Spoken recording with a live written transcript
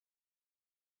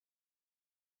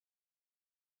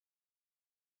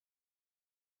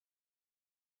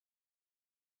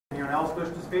else wish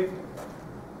to speak?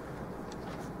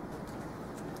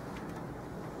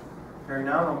 Hearing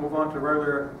none, I'll move on to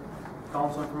regular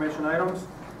council information items.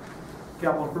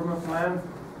 Capital improvement plan,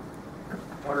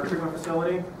 water treatment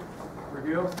facility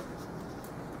review,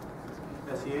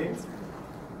 SEH.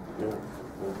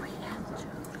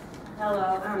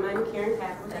 Hello, I'm Karen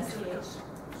Pack with SEH.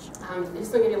 I'm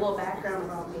just going to give you a little background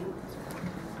about me,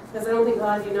 because I don't think a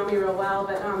lot of you know me real well,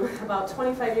 but about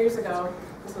 25 years ago,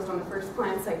 this was one of the first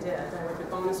plants I did. I worked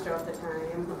at Bonus Joe at the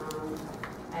time.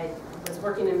 I was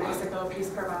working in Mexico,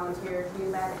 Peace Corps volunteer,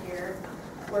 came back here,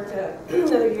 worked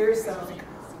another year or so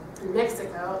in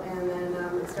Mexico, and then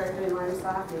I started doing lime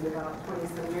softening about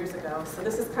 20-some years ago. So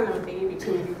this is kind of a baby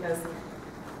to me because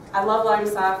I love lime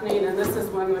softening, and this is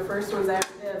one of the first ones I ever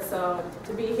did. So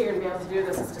to be here and be able to do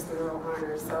this is just a real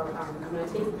honor. So I'm going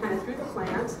to take you kind of through the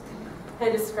plant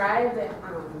and describe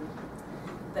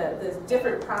the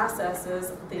different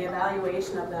processes, the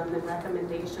evaluation of them, and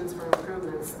recommendations for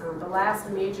improvements. The last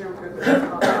major improvement was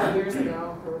about 20 years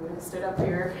ago when we stood up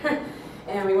here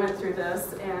and we went through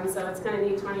this. And so it's kind of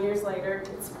neat 20 years later.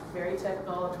 It's very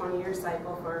typical, a 20-year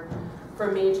cycle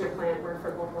for major plant work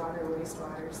for both water and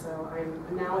wastewater. So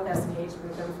I'm now with SEH.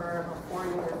 We've been for about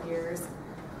 4.5 years.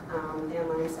 And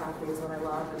lime softening is what I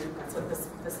love, and that's what this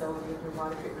facility, the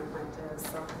water treatment plant is.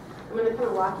 So I'm going to kind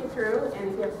of walk you through, and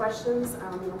if you have questions,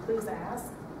 please ask.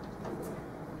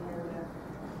 And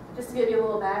just to give you a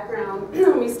little background,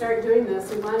 when we started doing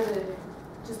this, we wanted to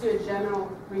just do a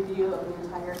general review of the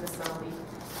entire facility,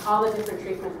 all the different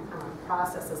treatment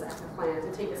processes at the plant,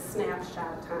 to take a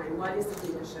snapshot of time. What is the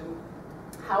condition?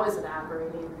 How is it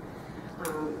operating?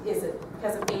 Is it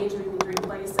because of age we need to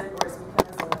replace it, or is it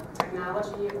because of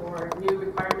technology or new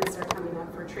requirements are coming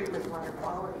up for treatment water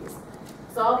qualities?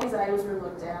 So all these items were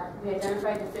looked at. We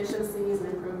identified deficiencies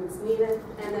and improvements needed,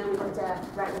 and then we looked at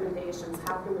recommendations.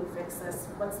 How can we fix this?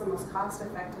 What's the most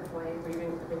cost-effective way where you're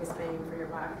going to get the biggest bang for your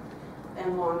buck?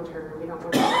 And long-term, we don't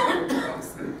want to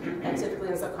fix. That typically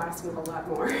ends up costing a whole lot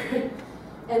more.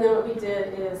 And then what we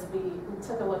did is we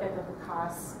took a look at the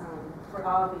costs for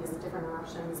all of these different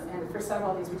options, and for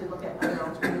several of these we did look at other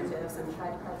alternatives and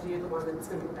tried to do the one that's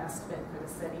going to be the best fit for the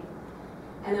city.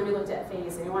 And then we looked at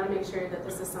phasing. We want to make sure that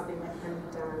this is something that can be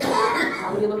done.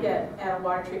 When you look at a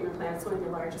water treatment plant, it's one of the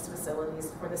largest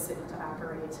facilities for the city to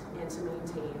operate and to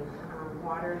maintain.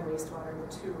 Water and wastewater are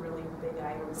two really big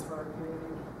items for our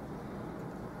community.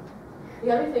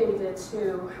 The other thing we did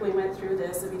too, we went through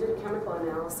this, and we did a chemical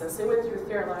analysis. We went through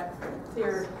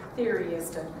theory as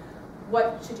to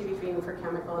what should you be feeding for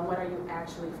chemical and what are you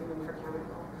actually feeding for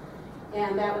chemical.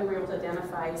 And that way we were able to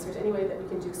identify if there's any way that we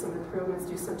can do some improvements,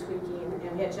 do some tweaking.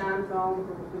 And we had John Thome,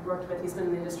 who we worked with, he's been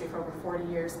in the industry for over 40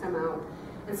 years, come out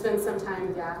and spend some time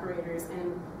with the operators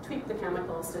and tweak the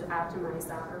chemicals to optimize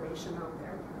the operation out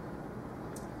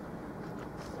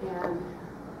there. And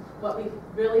what we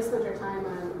really spent our time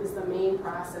on is the main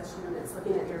process units,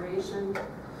 looking at aeration,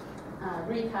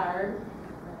 recar,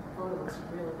 that photo looks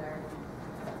really dark,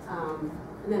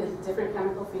 and then the different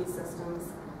chemical feed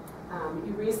systems.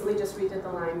 You recently just redid the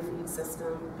lime feed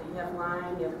system, but you have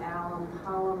lime, you have alum,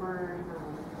 polymer,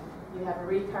 you have a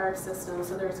recarb system,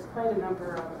 so there's quite a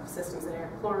number of systems there,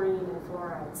 chlorine and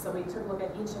fluoride. So we took a look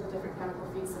at each of the different chemical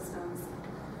feed systems.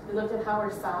 We looked at how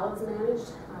our solids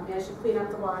managed. As you clean up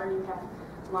the water, you have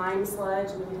lime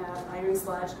sludge and you have iron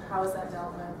sludge. How is that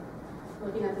dealt with?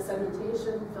 Looking at the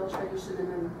sedimentation, filtration, and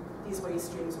then these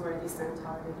waste streams, where are they sent,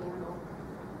 how are they handled?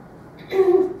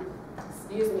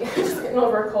 Excuse me, I'm just getting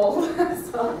over a cold.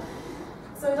 so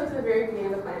we looked at the very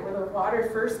beginning of the plant, where the water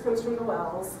first comes from the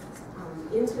wells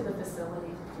into the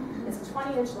facility. It's a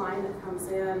 20-inch line that comes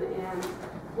in, and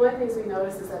one of the things we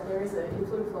noticed is that there is an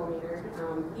influent flow meter.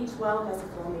 Each well has a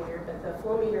flow meter, but the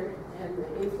flow meter and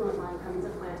the influent line coming to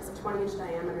the plant is a 20-inch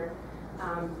diameter.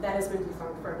 That has been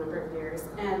defunct for a number of years.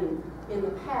 And in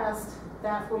the past,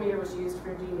 that flow meter was used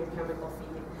for doing your chemical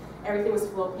feed. Everything was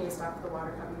flow-paced off the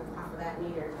water coming off of that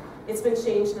meter. It's been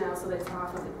changed now so that it's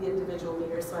off of the individual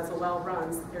meters, so as a well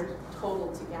runs, they're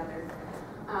totaled together.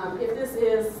 If this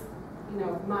is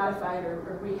modified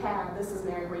or rehab, this is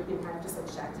an area where you can have just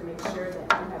a check to make sure that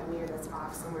you have a meter that's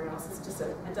off somewhere else. It's just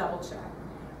a double check.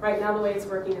 Right now, the way it's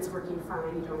working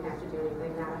fine. You don't have to do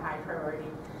anything, not a high priority.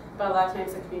 But a lot of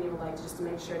times the community would like just to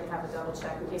make sure they have a double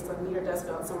check in case the meter does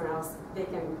go out somewhere else, they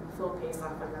can flow pace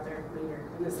off another meter.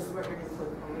 And this is where your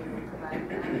influent flow meter will provide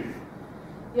that.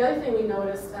 The other thing we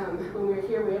noticed when we were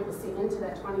here, we were able to see into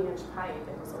that 20-inch pipe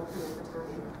that was open at the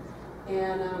time.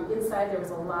 And inside there was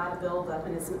a lot of buildup,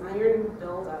 and it's an iron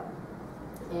buildup.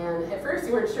 And at first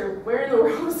you weren't sure where in the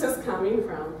world was this coming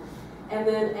from. And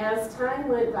then as time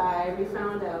went by, we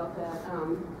found out that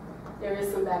there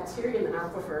is some bacteria in the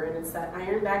aquifer, and it's that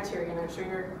iron bacteria, and I'm sure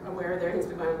you're aware there has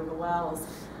been going on in the wells.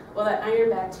 Well, that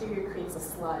iron bacteria creates a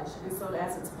sludge, and so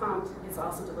as it's pumped, it's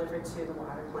also delivered to the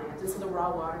water plant. And so the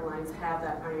raw water lines have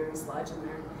that iron sludge in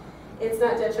there. It's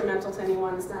not detrimental to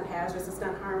anyone, it's not hazardous, it's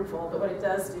not harmful, but what it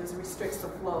does do is it restricts the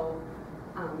flow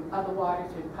of the water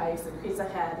through the pipes. It creates a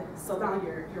head, so now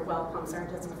your well pumps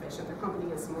aren't as efficient. They're pumping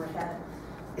against more head,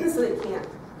 so they can't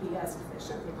be as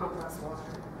efficient. They pump less water.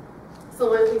 So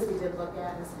one of the things we did look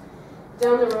at is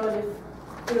down the road,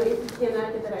 if you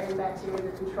cannot get that iron bacteria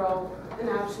under control, an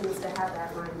option is to have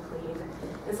that line cleaned.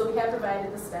 And so we have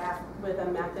provided the staff with a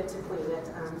method to clean it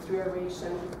through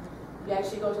aeration. You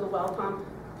actually go to the well pump,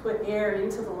 put air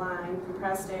into the line,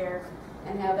 compressed air,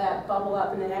 and have that bubble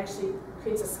up, and it actually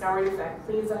creates a scouring effect,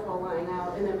 cleans that whole line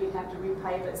out, and then we have to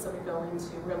repipe it, so we go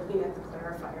into, we're looking at the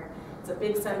clarifier. It's a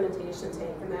big sedimentation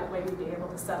tank, and that way we'd be able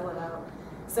to settle it out,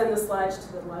 send the sludge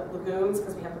to the lagoons,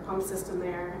 because we have the pump system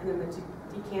there, and then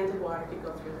the decanted water could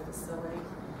go through the facility.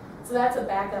 So that's a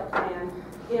backup plan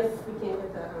if we can't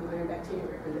get the iron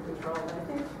bacteria under control, but I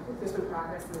think there's been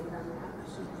progress made on that.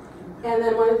 And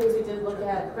then one of the things we did look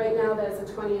at, right now that is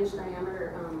a 20-inch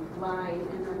diameter line,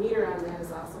 and the meter on that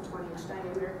is also 20-inch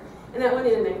diameter. And that went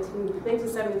in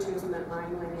 1972 is when that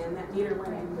line went in. That meter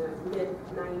went in the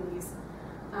mid-90s.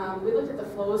 We looked at the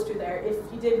flows through there. If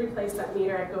you did replace that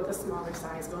meter, I'd go with a smaller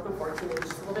size, go with a 14-inch.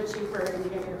 It's a little bit cheaper, and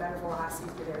you're going to get a better velocity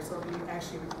through there, so it'll be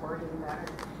actually recording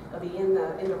better. It'll be in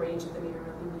the range that the meter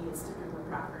really needs to do the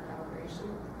proper calibration.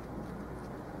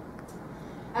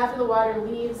 After the water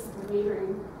leaves the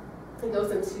metering, it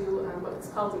goes into what's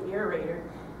called an aerator.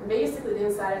 And basically the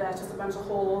inside of that's just a bunch of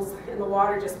holes, and the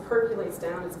water just percolates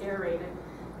down, it's aerated.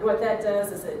 And what that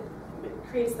does is it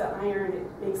creates the iron,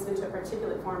 it makes it into a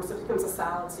particulate form, so it becomes a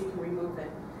solid so you can remove it.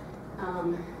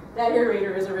 That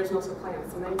aerator is original to the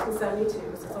plant, so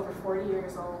 1972, so it's over 40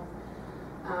 years old.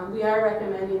 We are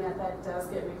recommending that that does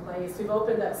get replaced. We've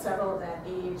opened up several of that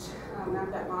age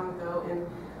not that long ago, and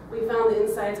we found the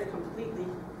insides are completely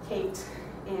caked,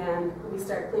 and when we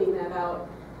start cleaning that out,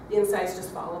 the insides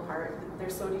just fall apart. They're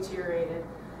so deteriorated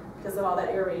because of all that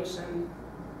aeration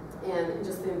and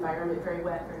just the environment, very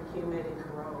wet, very humid, and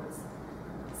corrodes.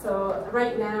 So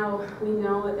right now, we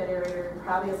know that that aerator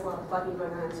probably has a lot of plugging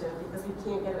going on to it because we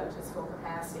can't get it up to its full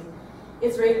capacity.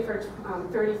 It's rated for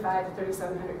 35 to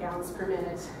 3,700 gallons per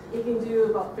minute. It can do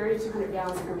about 3,200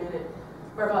 gallons per minute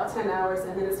for about 10 hours,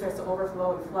 and then it starts to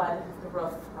overflow and flood the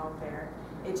roof out there.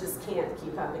 It just can't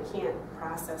keep up. It can't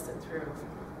process it through.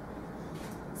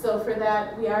 So for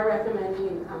that, we are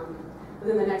recommending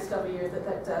within the next couple of years that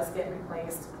that does get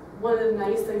replaced. One of the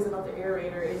nice things about the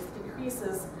aerator is it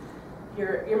decreases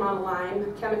your amount of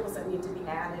lime, chemicals that need to be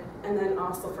added, and then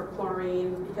also for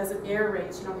chlorine, because it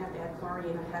aerates, you don't have to add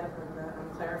chlorine ahead of the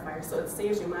clarifier, so it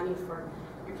saves you money for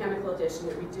your chemical addition,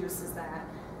 it reduces that.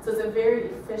 So it's a very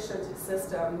efficient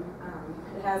system.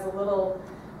 It has a little,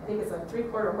 I think it's a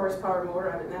 3/4 horsepower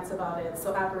motor on it, and that's about it,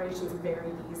 so operation's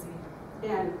very easy.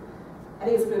 And I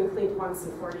think it's been cleaned once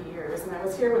in 40 years, and I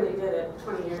was here when they did it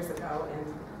 20 years ago, and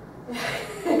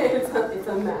it's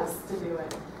a mess to do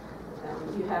it.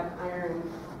 You have iron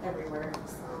everywhere.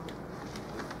 So.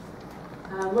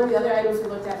 One of the other items we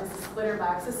looked at was the splitter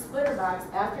box. This splitter box,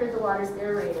 after the water's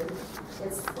aerated,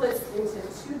 it splits into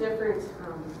two different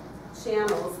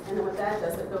channels, and then what that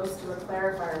does, it goes to a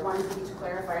clarifier, one for each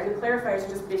clarifier. And the clarifiers are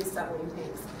just big settling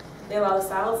tanks. They allow the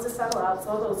solids to settle out, so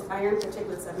all those iron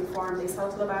particulates that we form, they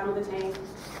settle to the bottom of the tank,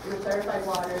 and the clarified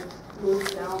water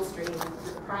moves downstream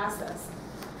through the process.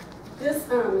 This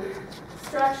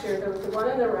structure, the one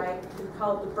on the right, we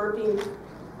call it the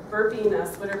burping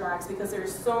splitter box because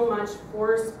there's so much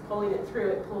force pulling it through.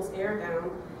 It pulls air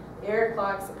down, air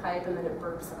clogs the pipe, and then it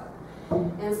burps up.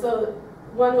 And so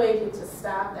one way to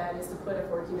stop that is to put a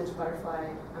 14-inch butterfly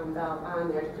valve on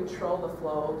there to control the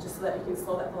flow, just so that you can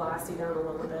slow that velocity down a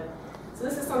little bit. So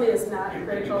this is something that's not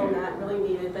critical, not really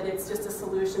needed, but it's just a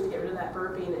solution to get rid of that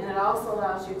burping. And it also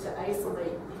allows you to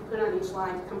isolate. You can put it on each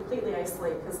line to completely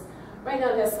isolate, because right now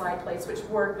it has slide plates, which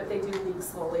work, but they do leak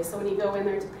slowly. So when you go in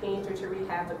there to paint or to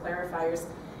rehab the clarifiers,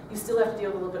 you still have to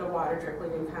deal with a little bit of water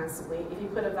trickling in constantly. If you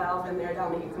put a valve in there,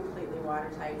 that'll make it completely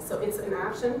watertight. So it's an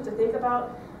option to think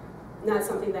about, not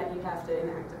something that you have to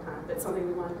enact upon, but something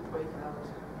we wanted to point out.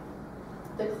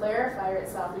 The clarifier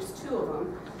itself, there's two of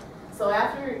them. So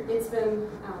after it's been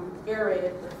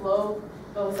aerated, the flow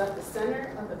goes up the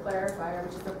center of the clarifier,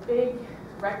 which is a big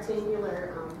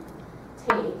rectangular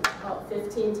tank, about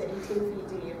 15 to 18 feet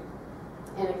deep,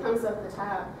 and it comes up the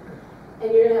top.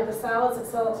 And you're going to have the solids that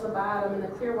settle to the bottom, and the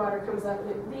clear water comes up, and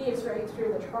it leaves right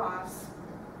through the troughs.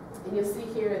 And you'll see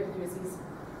here there's these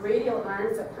radial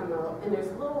arms that come out, and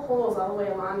there's little holes all the way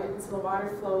along it, so the water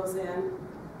flows in,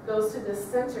 goes to this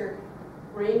center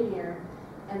ring here,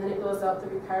 and then it goes out the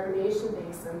recarbonation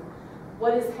basin.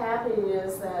 What is happening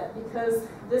is that because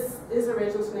this is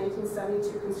original to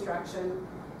 1972 construction,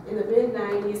 in the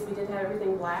mid-90s we did have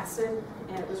everything blasted,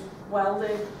 and it was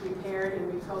welded, repaired,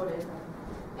 and recoated.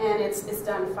 And it's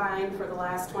done fine for the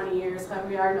last 20 years. However,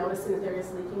 we are noticing that there is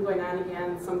leaking going on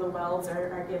again. Some of the welds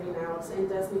are giving out, and it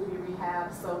does need to be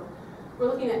rehabbed. So we're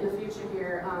looking at in the future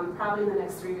here, probably in the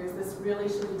next 3 years, this really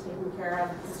should be taken care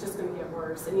of. It's just going to get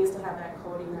worse. It needs to have that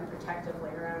coating, that protective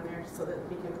layer on there so that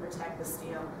we can protect the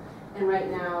steel. And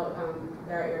right now,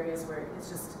 there are areas where it's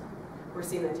just, we're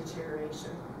seeing that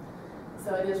deterioration.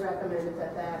 So it is recommended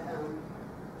that that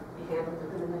be handled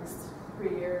within the next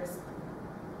 3 years.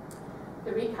 The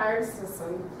recarb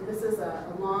system, this is a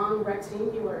long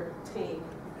rectangular tank,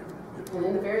 and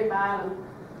in the very bottom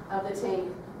of the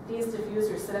tank, these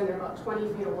diffusers sit under about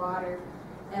 20 feet of water,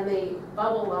 and they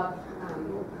bubble up.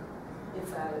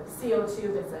 It's a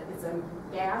CO2, it's a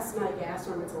gas, not a gas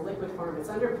form, it's a liquid form. It's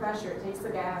under pressure, it takes the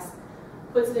gas,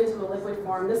 puts it into a liquid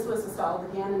form. This was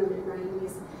installed again in the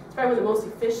mid-90s. It's probably one of the most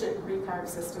efficient recarb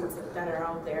systems that are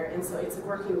out there, and so it's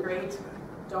working great.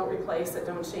 Don't replace it,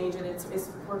 don't change it. It's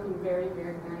working very,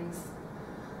 very nice.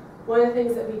 One of the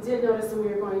things that we did notice when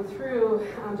we were going through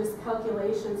just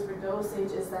calculations for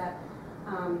dosage is that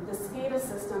the SCADA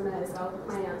system that is out of the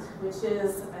plant, which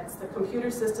is, that's the computer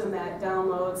system that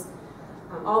downloads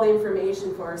all the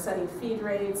information for setting feed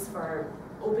rates, for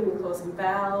opening and closing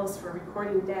valves, for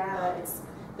recording data. It's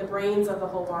the brains of the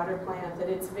whole water plant, that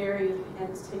it's very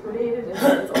antiquated.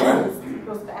 It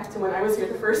goes back to when I was here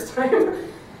the first time.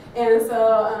 And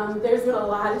so there's been a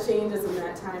lot of changes in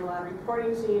that time, a lot of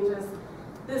reporting changes.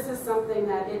 This is something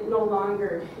that it no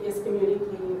longer is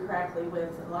communicating correctly with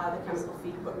a lot of the chemical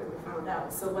feed equipment we found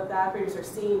out. So what the operators are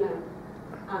seeing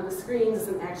on the screens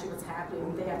isn't actually what's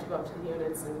happening. They have to go up to the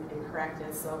units and correct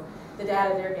it. So the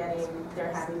data they're getting,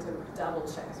 they're having to double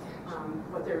check.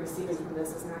 What they're receiving from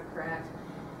this is not correct.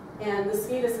 And the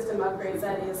SCADA system upgrades,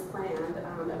 that is planned.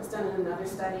 That was done in another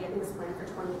study. I think it's planned for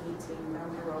 2018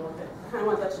 down the road. But I kind of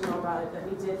want to let you know about it, that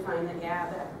we did find that,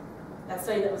 yeah, that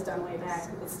study that was done way back,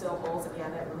 it still holds that, yeah,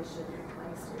 that really should be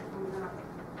replaced here coming up.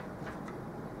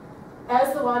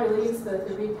 As the water leaves the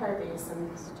recarb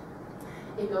basin,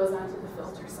 it goes onto the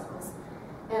filter cells.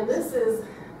 And this is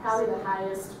probably the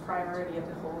highest priority of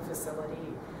the whole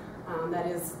facility. That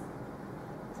is,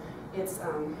 it's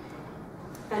kind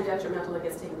of detrimental. It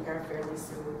gets taken care of fairly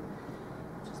soon.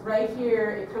 Right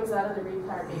here, it comes out of the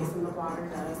recarb basin, the water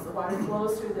does. The water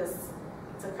flows through this,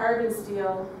 it's a carbon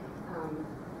steel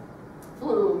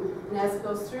flume, and as it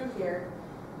goes through here,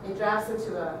 it drops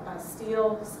into a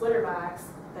steel splitter box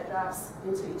that drops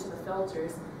into each of the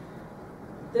filters.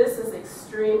 This is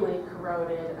extremely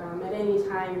corroded. At any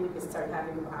time, we could start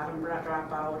having the bottom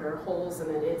drop out or holes in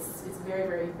it. It's very,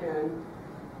 very thin.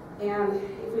 And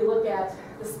if we look at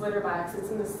the splitter box, it's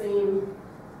in the same,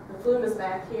 the flume is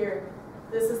back here.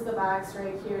 This is the box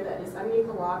right here that is underneath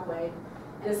the walkway,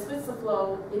 and it splits the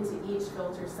flow into each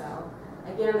filter cell.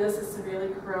 Again, this is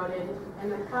severely corroded,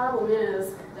 and the problem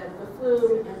is that the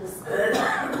flume and the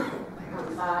splitter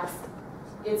box,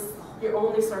 it's your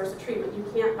only source of treatment. You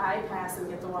can't bypass and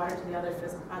get the water to the other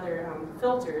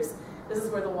filters. This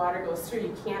is where the water goes through.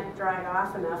 You can't dry it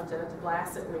off enough to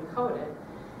blast it and recoat it.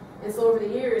 And so over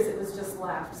the years, it was just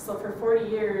left. So for 40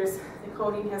 years, the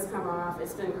coating has come off.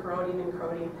 It's been corroding and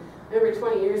corroding. I remember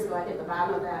 20 years ago, I hit the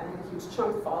bottom of that and had a huge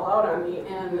chunk fall out on me,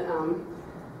 and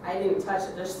I didn't touch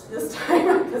it this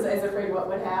time because I was afraid what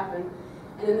would happen.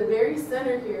 And in the very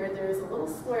center here, there's a little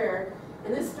square,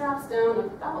 and this drops down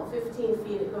about 15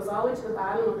 feet. It goes all the way to the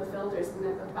bottom of the filters, and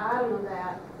at the bottom of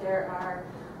that, there are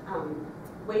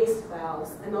waste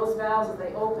valves. And those valves, as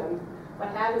they open, what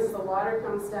happens is the water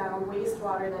comes down,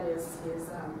 wastewater that is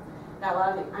got a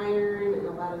lot of the iron and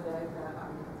a lot of the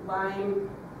lime.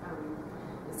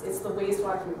 It's the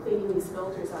wastewater from cleaning these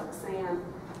filters out of sand.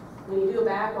 When you do a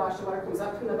backwash, the water comes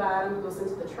up from the bottom, goes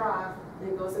into the trough,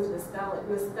 and it goes into this pellet.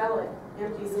 And this pellet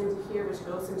empties into here, which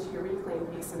goes into your reclaim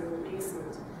basin in the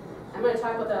basement. I'm going to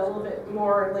talk about that a little bit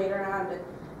more later on, but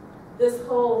this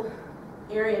whole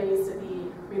area needs to be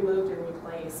removed and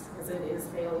replaced because it is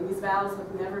failing. These valves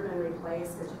have never been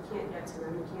replaced because you can't get to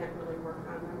them, you can't really work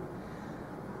on them.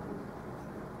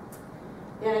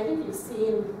 And I think you've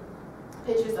seen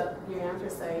pictures of your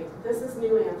anthracite. This is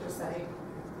new anthracite.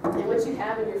 And what you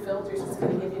have in your filters is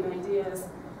going to give you an idea is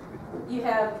you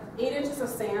have 8 inches of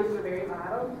sand in the very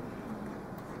bottom,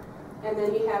 and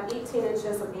then you have 18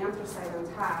 inches of anthracite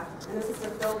on top. And this is a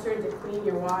filter to clean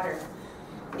your water.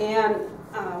 And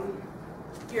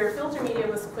your filter media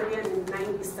was put in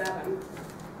 '97.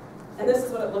 And this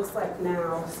is what it looks like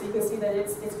now. So you can see that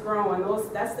it's growing.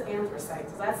 That's the anthracite.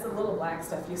 So that's the little black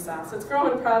stuff you saw. So it's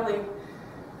growing probably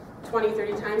 20,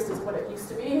 30 times as what it used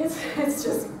to be. It's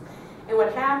just, and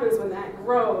what happens when that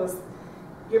grows,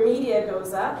 your media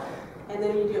goes up, and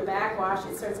then when you do a backwash,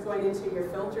 it starts going into your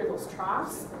filter, those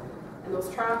troughs, and those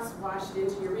troughs wash it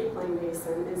into your reclaim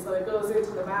basin. And so it goes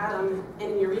into the bottom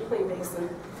and in your reclaim basin.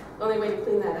 The only way to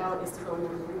clean that out is to go in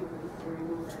and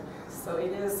remove it. So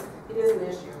it is an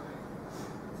issue.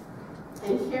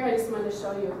 And here I just wanted to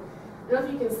show you, I don't know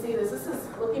if you can see this. This is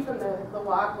looking from the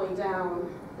walkway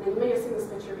down. And you may have seen this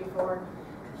picture before.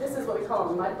 This is what we call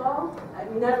a mud ball.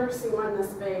 I've never seen one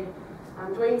this big.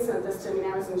 Dwayne sent this to me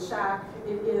and I was in shock.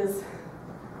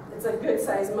 It's a good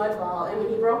sized mud ball. And when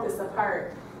he broke this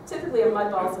apart, typically a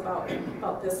mud ball is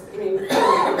about this, I mean,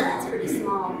 it's pretty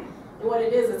small. And what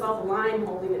it is, it's all the lime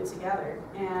holding it together.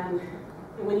 And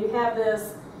when you have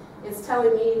this, it's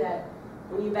telling me that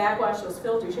when you backwash those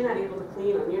filters, you're not able to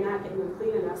clean them. You're not getting them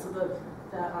clean enough, so the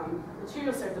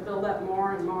materials start to build up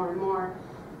more and more and more.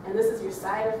 And this is your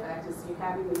side effect, is you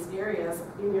having these areas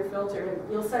in your filter.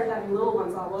 And you'll start having little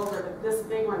ones all over, but this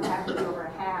big one happened over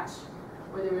a hatch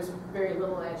where there was very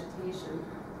little agitation.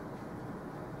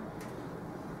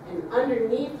 And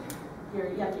underneath, you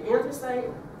have your anthracite,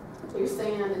 your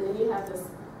sand, and then you have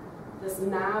this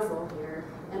nozzle here.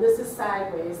 And this is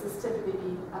sideways. This typically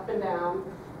be up and down.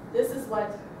 This is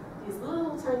what these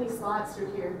little tiny slots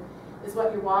through here is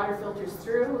what your water filters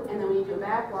through, and then when you do a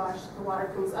backwash, the water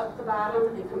comes up the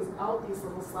bottom and comes out these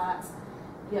little slots.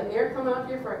 You have air come out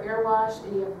here for an air wash,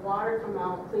 and you have water come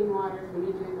out, clean water, when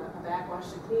you're doing a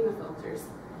backwash to clean the filters.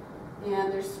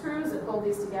 And there's screws that hold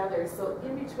these together, so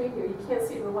in between here, you can't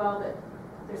see it real well, but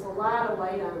there's a lot of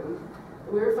light on them.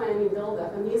 And we were finding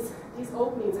buildup, and these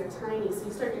openings are tiny, so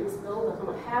you start getting this buildup, and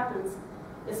what happens,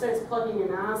 it starts plugging your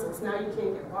nozzles. Now you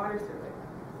can't get water through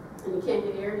it, and you can't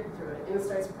get air through it, and it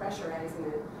starts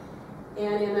pressurizing it.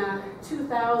 And in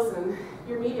 2000,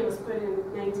 your media was put in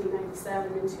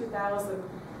 1997. In 2000,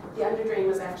 the underdrain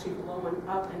was actually blowing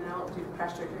up and out due to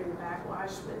pressure during the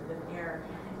backwash with air.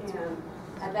 And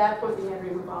at that point, we had to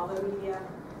remove all the media,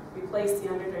 replace the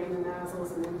underdrain, the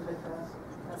nozzles, and then put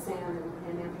the sand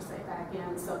and anthracite back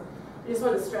in. So I just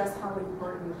want to stress how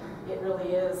important it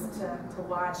really is to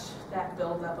watch that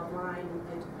buildup of lime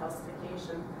and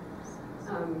calcification.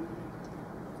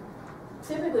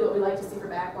 Typically what we like to see for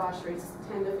backwash rates is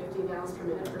 10 to 15 gallons per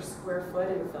minute per square foot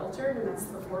in a filter, and that's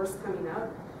the force coming up.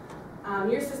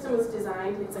 Your system was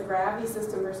designed, it's a gravity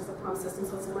system versus a pump system,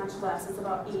 so it's much less. It's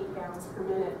about 8 gallons per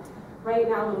minute. Right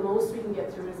now, the most we can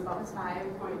get through is about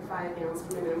 5.5 gallons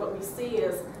per minute. And what we see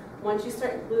is, once you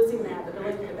start losing that, the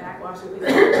ability to backwash and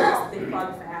they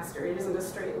plug faster. It isn't a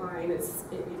straight line,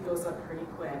 it goes up pretty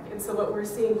quick. And so what we're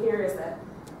seeing here is that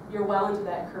you're well into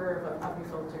that curve of your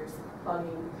filters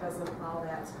plugging because of all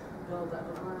that buildup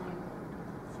of lime.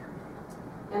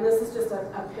 And this is just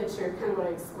a picture, kind of what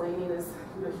I'm explaining is,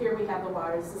 here we have the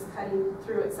water. This is cutting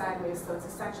through it sideways, so it's a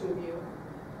section view.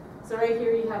 So right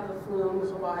here you have the flume where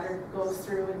the water goes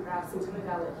through and drops into the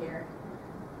gullet here.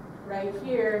 Right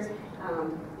here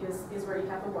is where you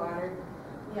have the water.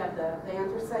 You have the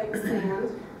anthracite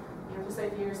sand,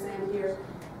 anthracite here, sand here.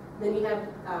 Then you have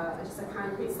just a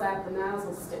concrete slab the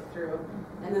nozzles stick through.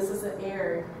 And this is the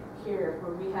air here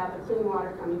where we have the clean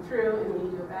water coming through, and when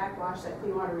you do a backwash, that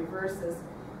clean water reverses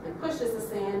and pushes the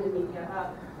sand and media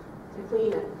up to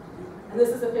clean it. And this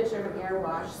is a picture of an air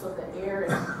wash, so the air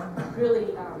is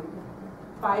really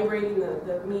vibrating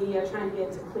the media, trying to get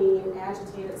it to clean,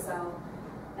 agitate itself.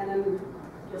 And then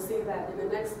you'll see that in the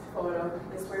next photo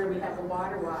is where we have the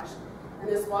water wash. And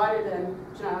this water then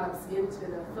drops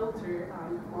into the filter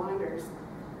wanders.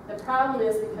 The problem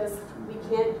is because we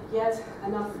can't get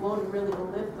enough flow to really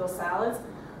lift those solids,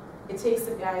 it takes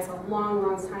the guys a long,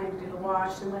 long time to do the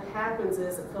wash. And what happens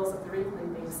is it fills up the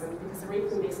reclaim basin because the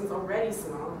reclaim basin is already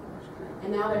small.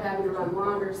 And now they're having to run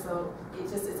longer, so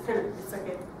it's like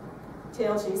a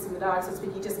tail chasing the dog, so to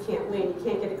speak. You just can't win. You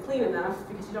can't get it clean enough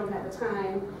because you don't have the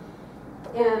time.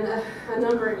 And a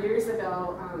number of years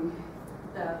ago,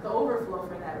 the overflow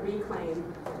for that reclaim,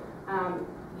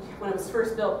 when it was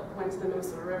first built, went to the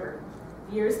Minnesota River.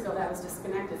 Years ago, that was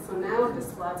disconnected. So now if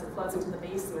this floods, it floods into the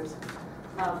basement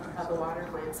of the water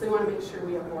plant. So we want to make sure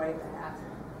we avoid that.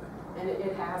 And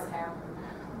it has happened.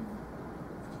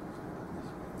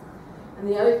 And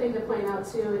the other thing to point out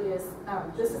too is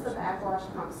this is the backwash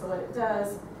pump. So what it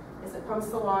does is it pumps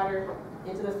the water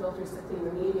into the filters to clean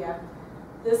the media.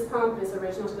 This pump is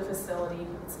original to the facility.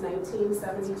 It's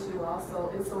 1972 also,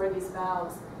 and so are these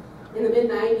valves. In the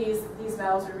mid-90s, these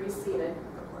valves were reseated.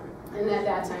 And at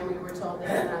that time, we were told they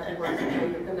had not been working,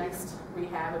 and that the next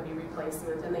rehab would be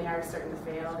replacement, and they are starting to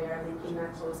fail. They are leaking,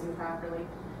 not closing properly.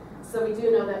 So we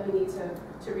do know that we need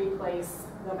to replace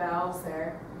the valves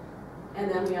there. And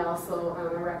then we also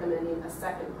are recommending a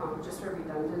second pump just for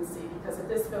redundancy, because if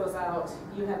this goes out,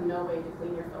 you have no way to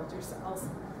clean your filter cells.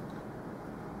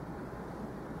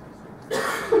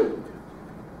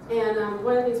 And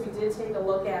one of the things we did take a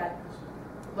look at,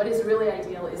 what is really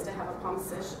ideal is to have a pump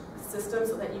system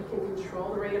so that you can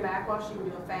control the rate of backwash. You can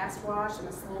do a fast wash and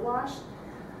a slow wash.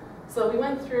 So we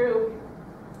went through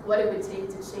what it would take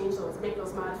to change those, make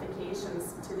those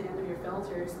modifications to the end of your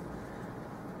filters.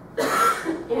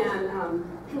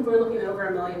 And we're looking at over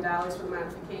 $1 million for the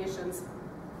modifications.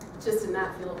 Just did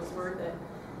not feel it was worth it.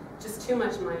 Just too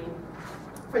much money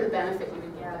for the benefit you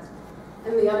would get.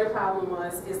 And the other problem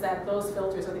is that those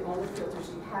filters are the only filters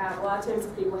you have. A lot of times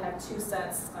people have 2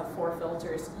 sets of 4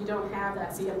 filters. You don't have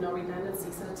that, so you have no redundancy.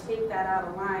 So to take that out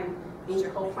of line means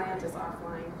your whole plant is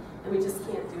offline. And we just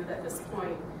can't do that at this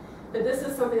point. But this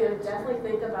is something I would definitely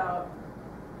think about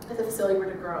if the facility were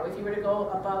to grow. If you were to go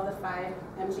above the 5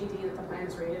 MGD that the plant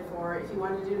is rated for, if you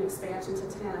wanted to do an expansion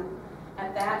to 10,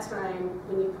 at that time,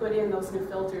 when you put in those new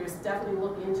filters, definitely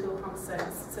look into a pump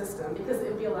system, because it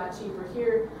would be a lot cheaper.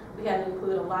 Here, we had to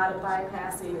include a lot of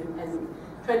bypassing and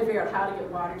trying to figure out how to get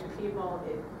water to people.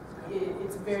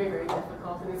 It's very, very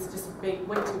difficult, and it's just way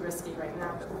too risky right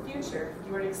now. But in the future, if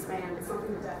you were to expand, it's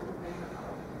something to definitely think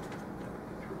about.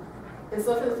 And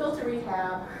so for the filter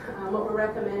rehab, what we're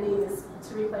recommending is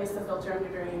to replace the filter under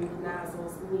drain,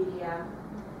 nozzles, media,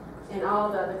 and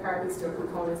all the carbon steel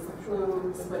components, the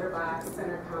flume, splitter box,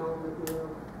 center column with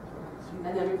new,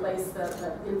 and then replace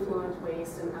the influent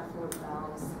waste and effluent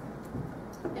valves,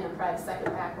 and probably a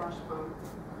second backwash pump.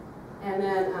 And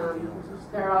then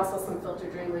there are also some filter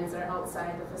drain lines that are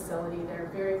outside the facility. They're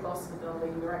very close to the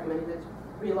building. We recommended to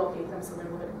relocate them so they're a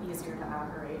little bit easier to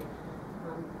operate.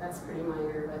 That's pretty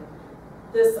minor, but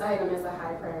this item is a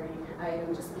high priority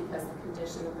item just because of the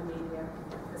condition of the media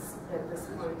at this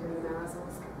point in the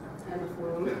nozzles and the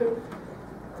flume.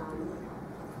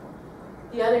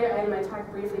 The other item I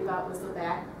talked briefly about was the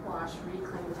backwash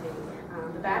reclaim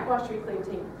tank. The backwash reclaim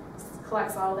tank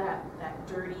collects all that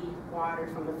dirty water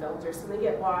from the filter. So when they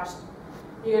get washed,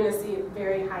 you're going to see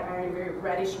very high iron, very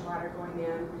reddish water going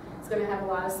in. It's going to have a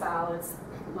lot of solids,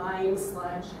 lime,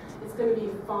 sludge. It's going to be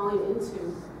falling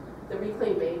into the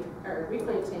reclaim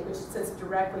tank, which sits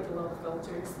directly below the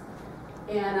filters.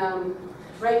 And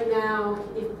right now,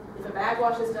 if a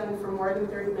backwash is done for more than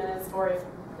 30 minutes, or if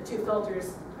the 2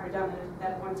 filters are done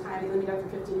at one time, they can be done for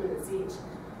 15 minutes each,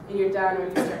 and you're done or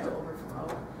you start to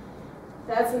overflow.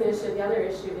 That's an issue. The other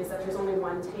issue is that there's only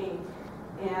 1 tank,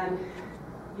 and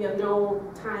you have no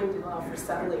time to allow for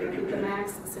settling. I think the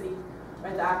max the city or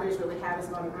the operators really have is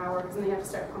about an hour, because then they have to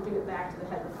start pumping it back to the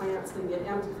head of the plant so they can get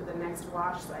empty for the next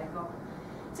wash cycle.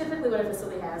 Typically what a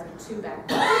facility has are 2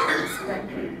 backfills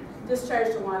that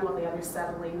discharge to one while the other's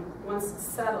settling. Once it's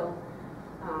settled,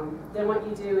 then what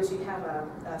you do is you have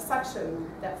a suction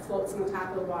that floats on the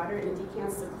top of the water and it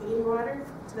decants the clean water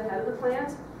to the head of the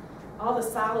plant. All the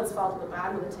solids fall to the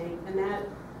bottom of the tank, and that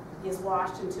is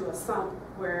washed into a sump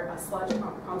where a sludge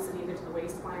pump pumps it either to the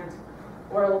waste plant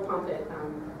or it will pump it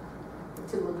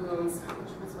to lagoons,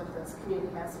 which is what this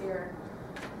community has here.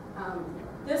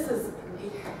 This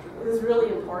is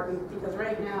really important because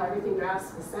right now everything drops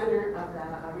to the center of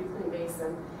the reclaim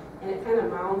basin and it kind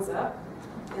of mounds up.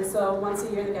 And so once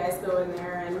a year the guys go in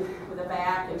there and with a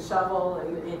vac and shovel,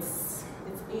 and it's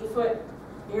 8-foot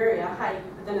area height,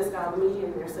 but then it's got a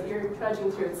median there, so you're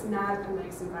trudging through. It's not a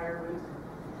nice environment.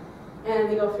 And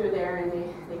they go through there and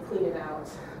they clean it out.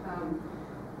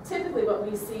 Typically what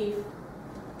we see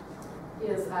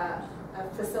is a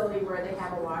facility where they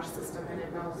have a wash system in it,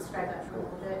 and I'll describe that for a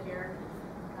little bit here.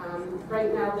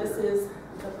 Right now this is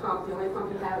the pump. The only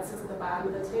pump you have sits at the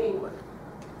bottom of the tank.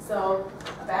 So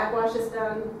a backwash is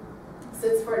done,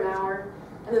 sits for an hour,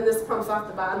 and then this pumps off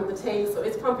the bottom of the tank, so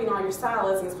it's pumping all your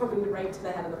solids and it's pumping right to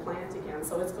the head of the plant again.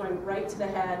 So it's going right to the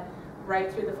head,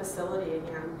 right through the facility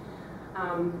again.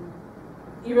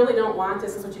 You really don't want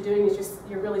this, because what you're doing is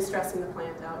you're really stressing the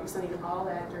plant out. You're sending all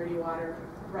that dirty water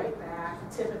right back.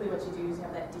 Typically what you do is you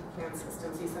have that decant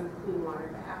system, so you send clean water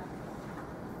back.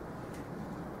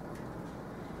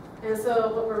 And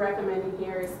so what we're recommending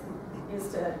here is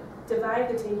to divide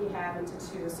the tank you have into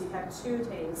 2. So you have 2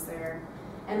 tanks there,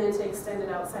 and then to extend it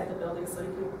outside the building so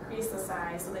you can increase the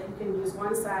size so that you can use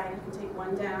one side, you can take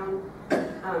one down,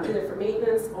 either for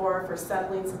maintenance or for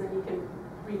settling, so then you can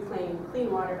reclaim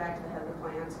clean water back to the head of the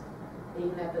plant. And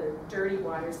you have the dirty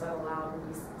water settle out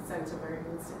and be sent to where it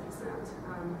needs to be sent.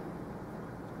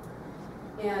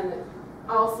 And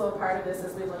Also, part of this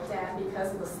is we looked at,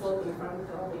 because of the sloping from the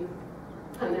building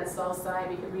on that south side,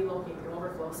 we could relocate the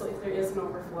overflow. So if there is an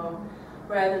overflow,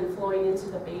 rather than flowing into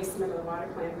the basement of the water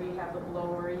plant where you have the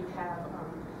blower, you have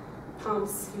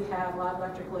pumps, you have a lot of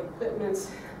electrical equipment,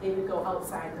 they would go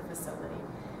outside the facility.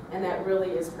 And that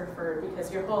really is preferred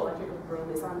because your whole electrical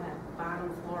room is on that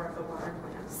bottom floor of the water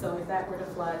plant. So if that were to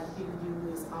flood, you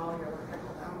lose all your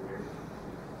electrical down there.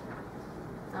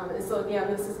 And so again,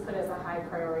 this is put as a high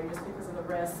priority just because of the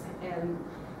risk. And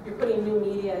you're putting new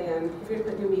media in. If you're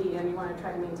going to put new media in, you want to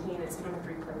try to maintain it so you don't have to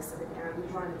replace it again.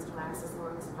 You want it to last as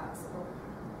long as possible.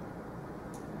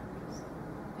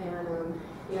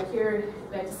 And here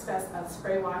I discussed a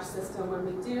spray wash system. When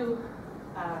we do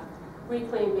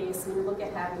reclaim basin, we look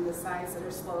at having the sides that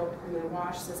are sloped and then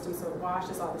wash system so it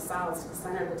washes all the solids to the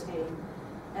center of the tank.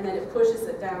 And then it pushes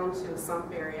it down to the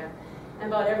sump area.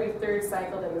 And about every third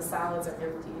cycle, then the solids are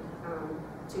emptied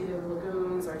to the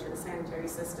lagoons or to the sanitary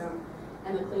system.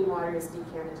 And the clean water is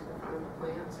decanted to the front of the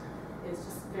plant. It's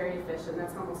just very efficient.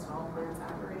 That's how almost all plants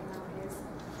operate nowadays.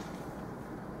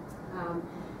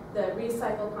 The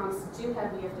recycle pumps do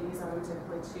have VFDs on them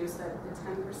typically too, so that the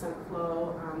 10%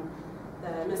 flow, the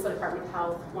Minnesota Department of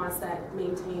Health wants that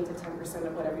maintained to 10%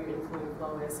 of whatever your influent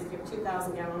flow is. So if you have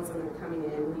 2,000 gallons of them coming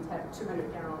in, we'd have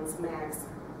 200 gallons max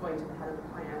going to the head of the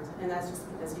plant. And that's just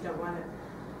because you don't want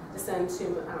to send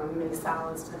too many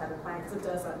solids to the head of the plant because it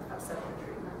does upset the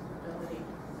treatment ability.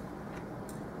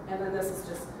 And then this is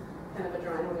just kind of a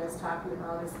drawing I was talking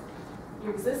about is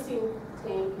your existing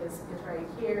tank is right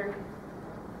here,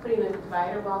 putting a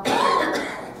divider wall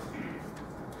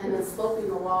and then sloping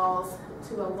the walls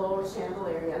to a low channel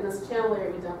area. And this channel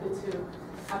area we dump into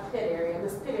a pit area. And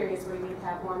this pit area is where you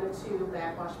have 1 or 2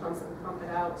 backwash pumps that can pump it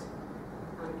out.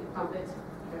 You can pump it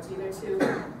to either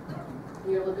to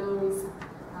your lagoons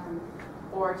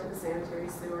or to the sanitary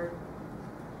sewer.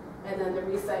 And then the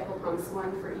recycle pumps,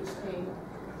 1 for each tank.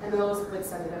 And those would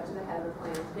send it up to the head of the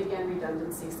plant. Again,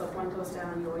 redundancy. So if one goes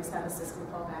down, you always have a system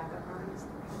fall back up on it.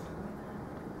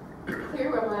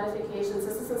 Clear well modifications.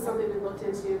 This isn't something we looked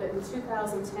into, but in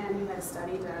 2010 we had a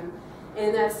study done. And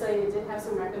in that study, they did have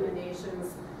some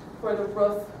recommendations for the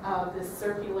roof of this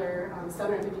circular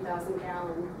 750,000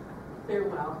 gallon clear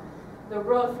well. The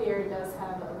roof here does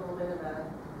have a little bit of a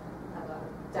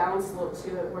downslope to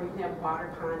it where you can have water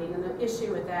ponding. And the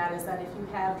issue with that is that if you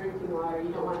have drinking water, you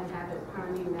don't want to have it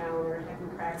ponding down or having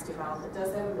cracks develop. It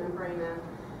does have a membrane in,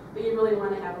 but you really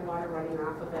want to have the water running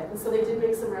off of it. And so they did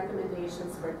make some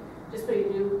recommendations for just putting a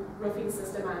new roofing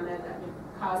system on it that would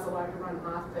cause the water to run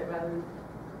off of it rather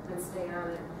than stay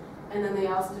on it. And then they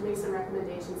also did make some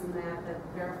recommendations in that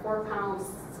there are 4 pounds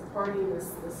supporting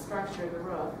this structure of the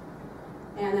roof,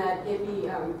 and that it be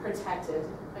protected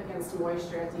against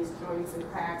moisture at these joints and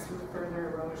cracks from further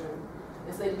erosion.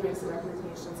 And so they did make some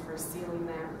recommendations for sealing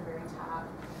that at the very top.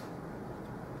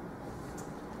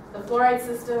 The fluoride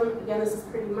system, again, this is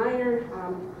pretty minor.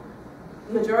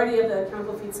 The majority of the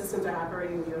chemical feed systems are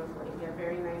operating beautifully. We have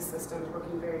very nice systems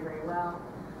working very, very well.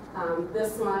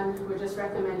 This one, we're just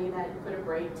recommending that you put a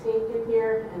break tank in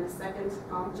here and a second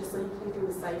pump just so you can do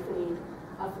the siphoning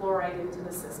of fluoride into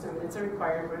the system. It's a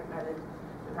requirement by the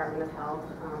Department of Health,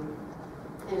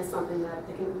 and it's something that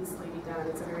can easily be done.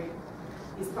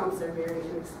 These pumps are very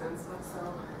inexpensive,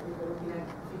 so we're looking at a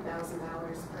few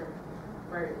 $1,000s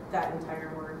for that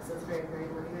entire work, so it's very, very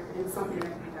minor, and it's something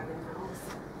that can be done in-house.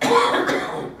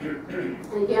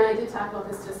 And again, I did talk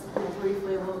about this just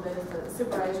briefly a little bit, is the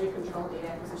supervisory control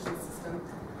data acquisition system,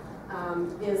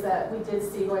 is that we did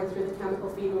see going through the chemical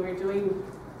feed when we were doing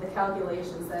the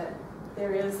calculations that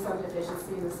there is some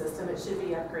deficiency in the system. It should be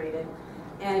upgraded.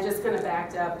 And it just kind of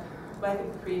backed up what I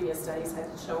think the previous studies had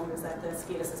shown is that the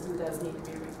SCADA system does need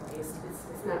to be replaced.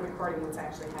 It's not recording what's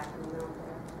actually happening out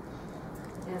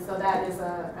there. And so that is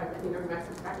I think a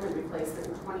recommended replacement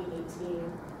in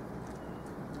 2018.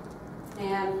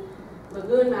 And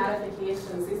lagoon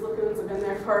modifications. These lagoons have been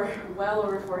there for well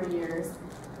over 40 years.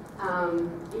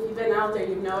 If you've been out there,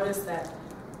 you've noticed that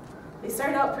they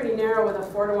started out pretty narrow with a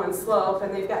 4-to-1 slope,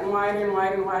 and they've gotten wider and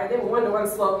wider and wider. They have a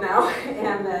 1-to-1 slope now,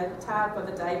 and the top of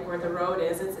the dike where the road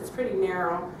is, it's pretty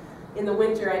narrow. In the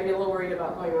winter, I'd be a little worried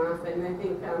about going off it, and I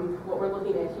think what we're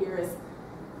looking at here is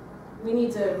we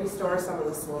need to restore some of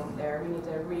the slope there. We need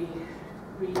to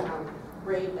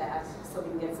grade that so we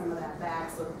can get some of that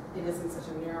back so it isn't such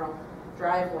a narrow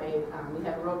driveway. We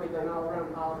have a roadway going all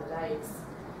around all the dikes.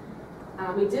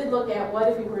 We did look at what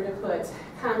if we were to put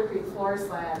concrete floor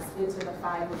slabs into the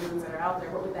 5 lagoons that are out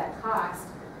there, what would that cost?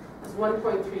 It was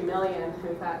 $1.3 million. And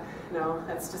we thought, no,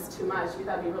 that's just too much. We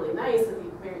thought it'd be really nice, it'd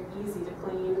be very easy to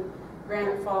clean,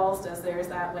 Granite Falls does theirs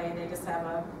that way. They just have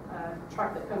a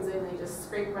truck that comes in, they just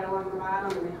scrape right along the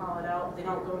bottom and they haul it out. They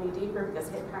don't go any deeper because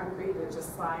it hit concrete and it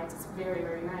just slides. It's very,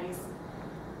 very nice.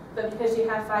 But because you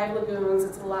have 5 lagoons,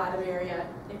 it's a lot of area,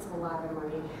 it's a lot of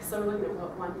money. So we're looking at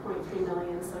about 1.3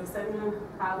 million. So we said, no,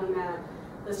 probably not.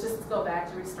 Let's just go back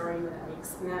to restoring the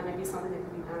dikes. And that might be something that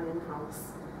can be done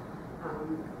in-house.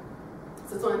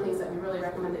 So it's one of the things that we really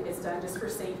recommend that gets done just for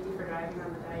safety for driving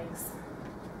on the dikes.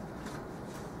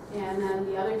 And then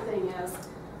the other thing is,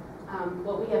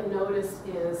 what we have noticed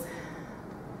is,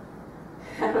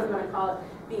 I don't know if you want to call it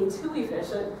being too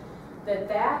efficient, that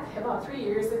back about 3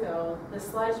 years ago, the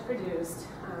sludge produced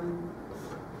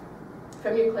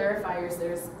from your clarifiers,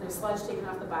 there's sludge taken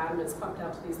off the bottom, it's pumped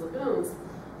out to these lagoons.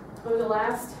 Over the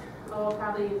last,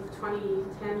 probably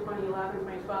 2010, 2011,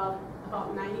 2012,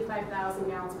 about 95,000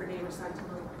 gallons per day were sent to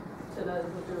the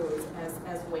lagoons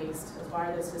as waste, as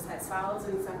water that's just had solids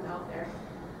and sent out there.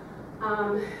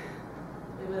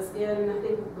 It was in, I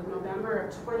think, November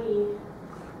of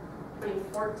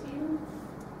 2014,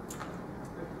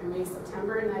 or maybe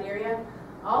September in that area.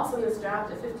 All of a sudden it's dropped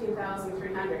to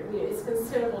 15,300. It's a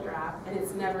considerable drop, and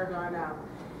it's never gone up.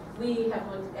 We have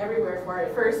looked everywhere for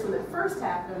it. First, when it first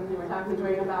happened, we were talking to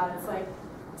Dwayne about it, it's like,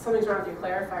 something's wrong with your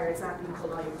clarifier, it's not being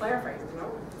pulled out of your clarifier.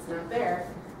 No, it's not there.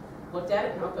 Looked at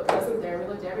it, nope, it wasn't there. We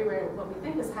looked everywhere. What we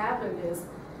think has happened is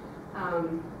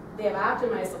they have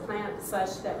optimized the plant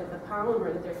such that with the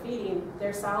polymer that they're feeding,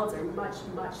 their solids are much,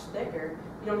 much thicker.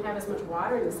 You don't have as much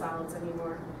water in the solids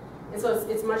anymore. And so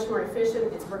it's much more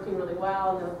efficient, it's working really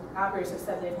well. The operators have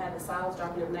said they've had the solids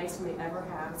dropping up nicer than they ever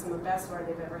have. It's some of the best water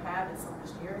they've ever had this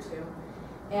last year or two.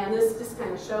 And this just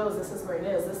kind of shows this is where it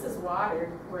is. This is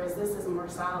water, whereas this is more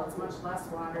solids, much less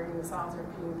water, and the solids are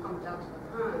being pumped out to the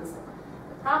ponds.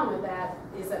 The problem with that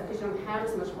is that because you don't have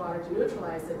as much water to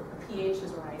neutralize it, the pH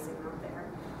is rising out there.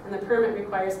 And the permit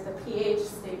requires that the pH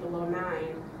stay below 9.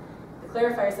 The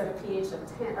clarifiers have a pH of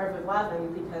 10 or of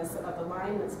 11 because of the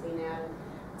lime that's being added.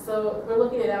 So we're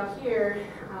looking at out here,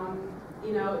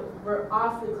 you know, we're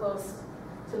awfully close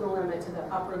to the limit, to the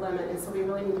upper limit, and so we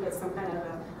really need to get some kind of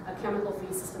a chemical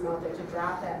feed system out there to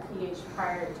drop that pH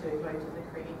prior to it going to the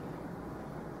creek.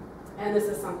 And this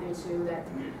is something too that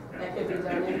could be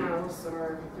done in-house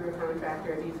or through a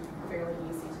contractor. It'd be fairly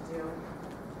easy to do.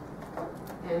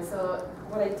 And so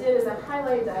what I did is I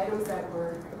highlighted the items that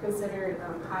were considered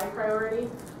high priority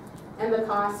and the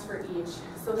cost for each.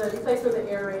 So the replacement of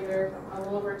the aerator, a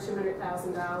little over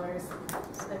 $200,000.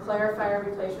 The clarifier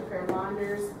replace, repair,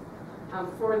 launders.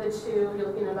 For the two, you're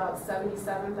looking at about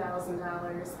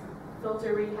 $77,000.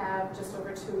 Filter rehab, just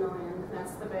over $2 million.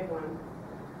 That's the big one.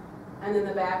 And then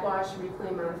the backwash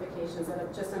reclaim modifications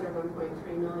at just under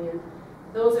 $1.3 million.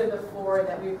 Those are the 4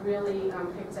 that we really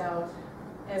picked out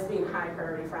as being high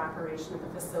priority for operation of the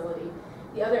facility.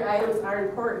 The other items are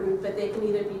important, but they can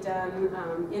either be done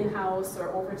in-house or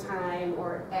over time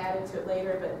or added to it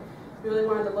later. But we really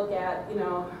wanted to look at, you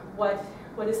know, what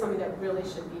is something that really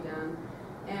should be done.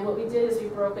 And what we did is we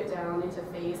broke it down into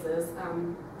phases.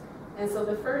 And so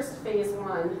the first phase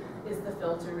 1 is the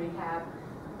filter rehab.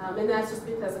 And that's just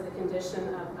because of the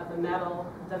condition of the metal,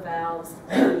 the valves,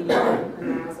 the medium, the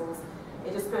nozzles.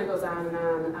 It just kind of goes on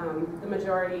and on. The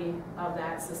majority of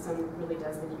that system really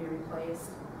does need to be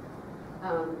replaced.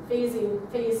 Phase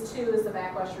 2 is the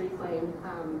backwash reclaim.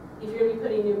 If you're going to be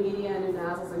putting new media and new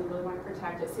nozzles and you really want to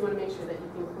protect it, so you want to make sure that you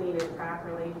can clean it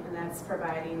properly, and that's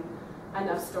providing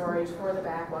enough storage for the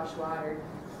backwash water.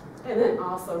 And then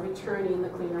also returning the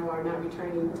cleaner water, not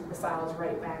returning the solids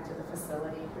right back to the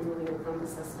facility, removing it from the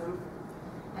system.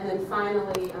 And then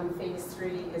finally, phase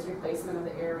 3 is replacement of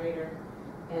the aerator,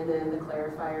 and then the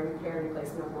clarifier repair and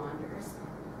replacement of launders.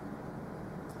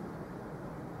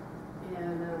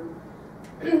 And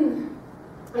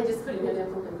I just put in an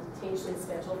implementation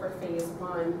schedule for phase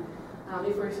 1.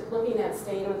 If we're looking at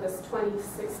staying with this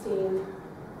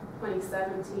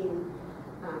 2016-2017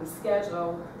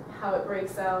 schedule, how it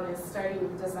breaks out is starting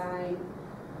with design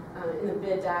in the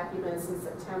bid documents in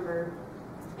September,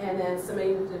 and then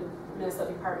submitting to the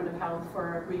Minnesota Department of Health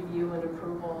for review and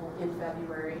approval in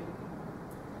February.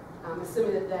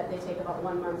 Assuming that they take about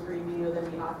 1 month review,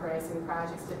 then we authorizing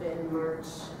projects to bid in March,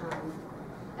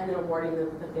 and then awarding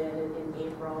the bid in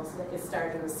April, so they can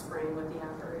start in the spring with the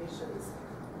operations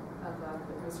of the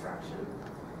construction.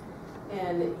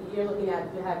 And you're looking at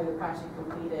having the project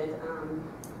completed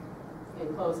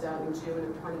and closed out in June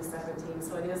of 2017.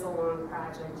 So it is a long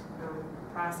project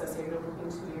process here. You're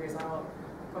looking 2 years out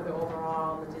for the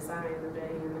overall, the design, the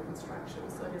bidding, and the construction.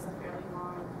 So it is a fairly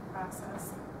long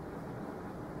process.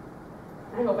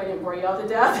 I hope I didn't bore you all to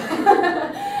death.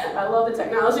 I love the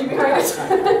technology behind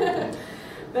it.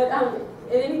 But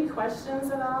Any questions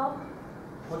at all?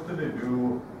 What do they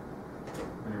do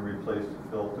when you replace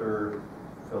the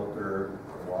filter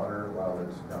water while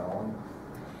it's down?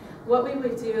 What we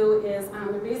would do is,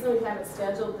 the reason we have it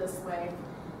scheduled this way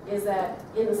is that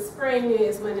in the spring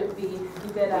is when it would be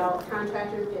bid out,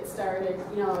 contractors get started,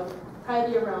 you know,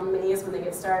 probably around May is when they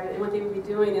get started. And what they would be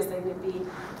doing is they would be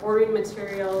ordering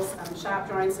materials, shop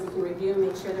drawings so we can review and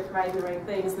make sure they're providing the right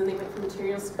things. And then they wait for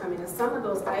materials to come in. And some of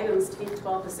those items take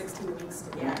 12 to 16 weeks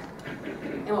to get.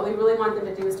 And what we really want them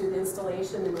to do is do the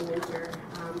installation in the winter.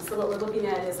 So what we're looking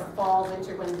at is a fall,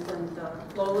 winter, when the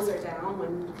flows are down,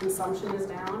 when consumption is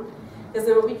down. Because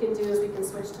then what we can do is we can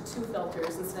switch to 2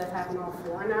 filters instead of having all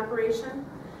 4 in operation.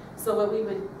 So what we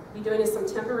would be doing is some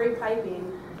temporary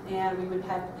piping, and we would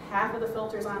have half of the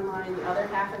filters online, the other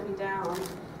half would be down,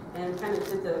 and kind of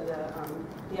did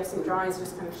we have some drawings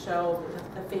just kind of show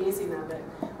the phasing of it.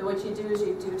 But what you do is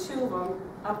you do 2 of them,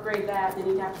 upgrade that, then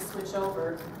you'd have to switch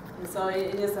over. And so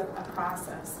it is a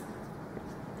process.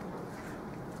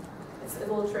 It's a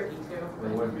little tricky too. We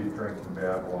wouldn't be drinking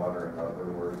bad water, in other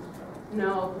words.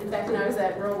 No, in fact, when I was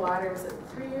at Rural Water, was it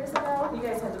 3 years ago? You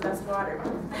guys had the best water.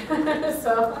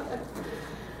 So,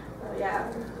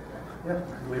 yeah. Yeah,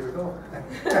 leave it go.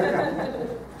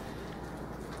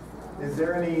 Is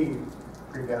there any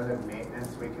preventive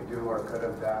maintenance we could do or could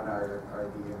have done? Are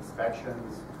the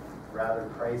inspections rather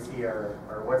pricey, or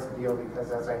what's the deal?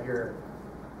 Because as I hear,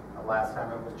 last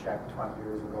time it was checked 20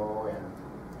 years ago, and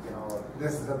you know,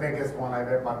 this is the biggest one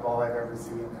my ball I've ever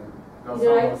seen, and some of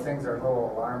those things are a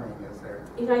little alarming. Is there?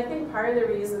 You know, I think part of the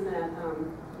reason that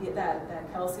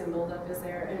that calcium buildup is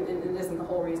there, and it isn't the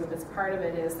whole reason, but it's part of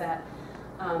it, is that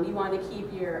you want to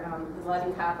keep your the lead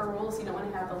and copper rules. You don't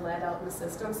want to have the lead out in the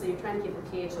system, so you're trying to keep the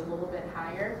pH a little bit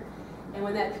higher. And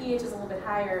when that pH is a little bit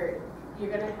higher, you're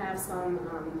going to have some,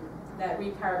 that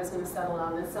recarb is going to settle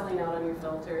out, and it's settling out on your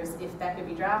filters. If that could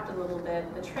be dropped a little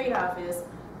bit, the trade-off is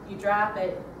you drop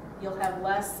it, you'll have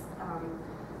less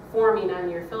forming on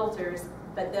your filters,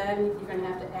 but then you're going to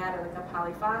have to add like a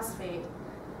polyphosphate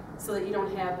so that you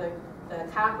don't have the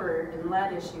copper and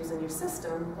lead issues in your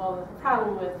system. Well, the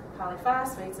problem with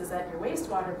polyphosphates is that your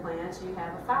wastewater plant, you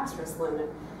have a phosphorus limit.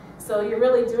 So you're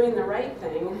really doing the right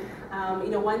thing. You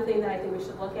know, one thing that I think we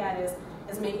should look at is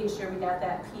making sure we got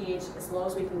that pH as low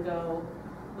as we can go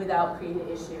without creating an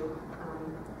issue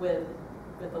with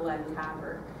the lead and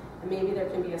copper. And maybe there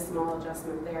can be a small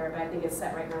adjustment there, but I think it's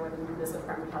set right now where the Municipal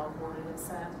Department of Health wanted it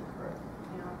set. Right.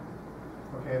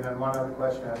 Yeah. Okay, then one other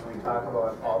question as we talk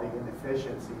about all the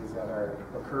inefficiencies that are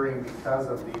occurring because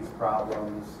of these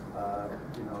problems.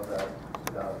 You know, the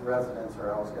residents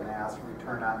are always going to ask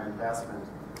return on investment.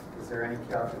 Is there any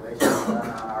calculation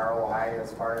done on ROI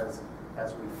as far as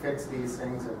we fix these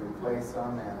things and replace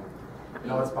them? And you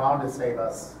know, it's bound to save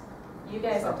us. You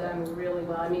guys have done really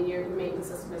well. I mean, your maintenance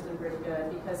system has been pretty good,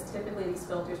 because typically these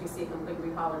filters we see complete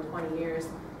recall in 20 years.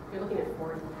 You're looking at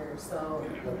 40 years, so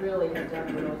you really have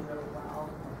done really, really well.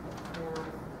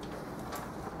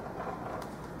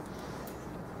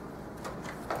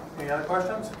 Yeah. Any other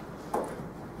questions?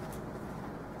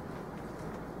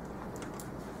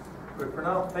 Good for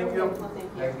now. Thank you. Well, thank you.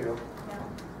 Thank you.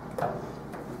 Yeah.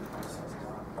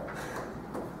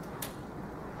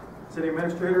 City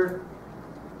Administrator,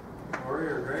 Lori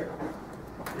or Greg?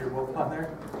 You're both on there?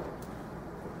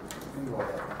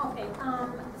 Okay,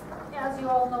 as you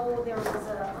all know, there was you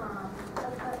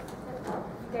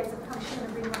guys have come to an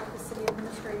agreement with the city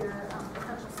administrator,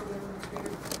 potential city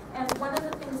administrator. And one of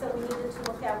the things that we needed to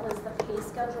look at was the pay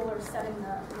schedule, or setting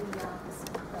the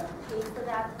pay for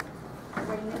that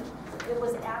range. It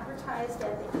was advertised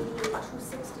at the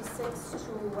 88,266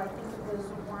 to, I think it was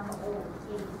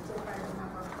 108, if I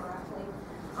remember correctly.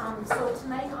 So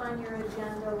tonight on your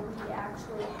agenda, we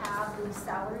actually have the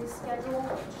salary schedule,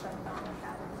 which I found I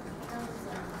had in my hands,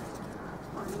 and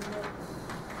finding it.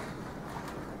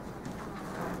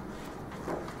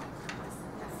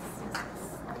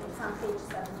 Okay, it's on page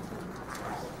 17.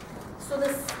 So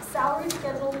the salary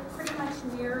schedule pretty much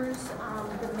mirrors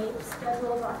the MAPE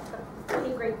schedule, the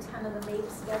pay grade 10 of the MAPE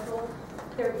schedule.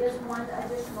 There is one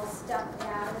additional step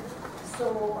added.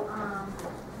 So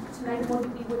tonight we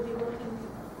would be looking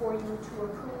for you to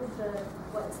approve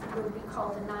what would be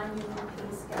called the non-union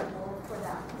pay schedule for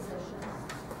that position.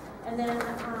 And then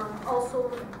also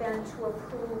then to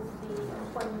approve the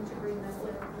employment agreement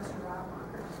with Mr.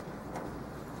 Rodmacher.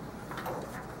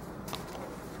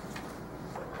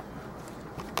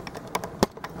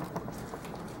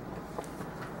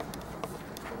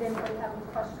 Did anybody have any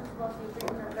questions about the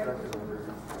agreement, or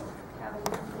have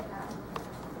anything to add?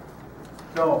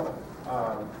 No,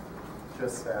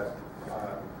 just that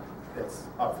it's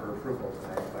up for approval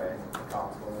tonight by the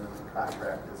council, and the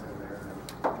contract is in there,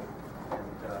 and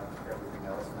everything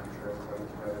else, and I'm sure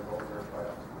everybody's read it over, but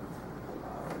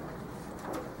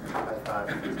I thought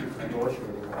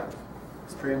negotiating went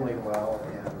extremely well,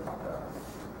 and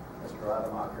Mr.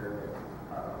 Rademacher,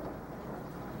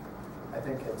 I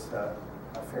think it's a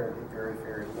very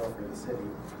fair deal for the city,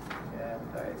 and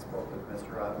I spoke with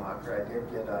Mr. Rademacher. I did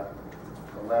get a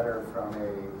letter from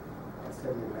a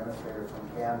city administrator from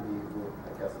Canby, who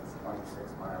I guess is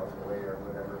 26 miles away or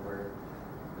whatever, where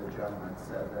the gentleman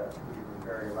said that we were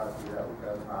very lucky that we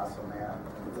got an awesome man.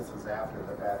 And this is after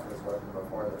the fact, this wasn't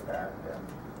before the fact, and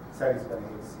said he's going to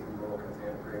hate to see him go because they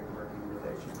had a great working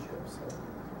relationship. So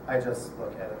I just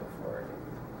look at it for a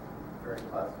very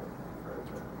positive for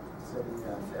the city,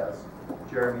 and as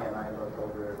Jeremy and I looked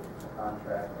over the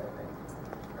contract, I think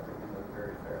everything was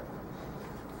very fair.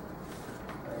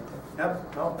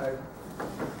 Yep, no,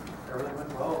 everything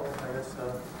went well. I guess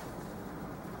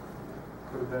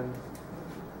could have been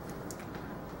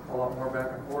a lot more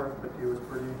back and forth, but he was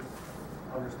pretty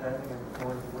understanding and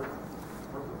willing to work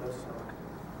with us. So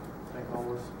I think all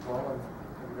was well, and I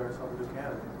think you guys have a good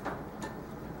candidate.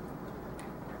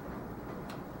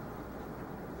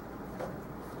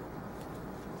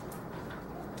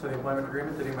 So the employment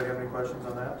agreement, did anybody have any questions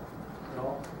on that at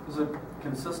all? Is it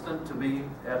consistent to be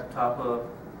at top of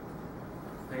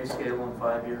pay scale in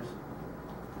 5 years?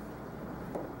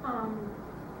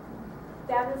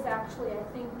 That is actually, I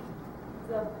think,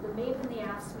 the MAPE and the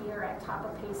AFSCME are at top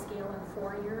of pay scale in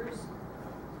 4 years.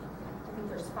 I think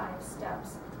there's 5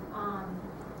 steps.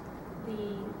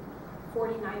 The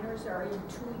 49ers are in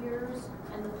 2 years,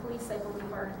 and the police, I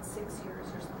believe, are in 6 years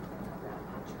or something of that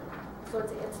nature. So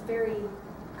it's very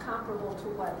comparable to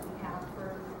what we have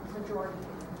for majority of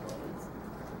employees.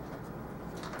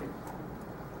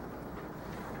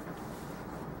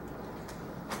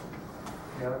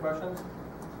 Any other questions?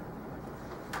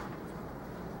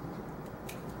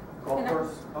 Golf And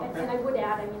course? and I would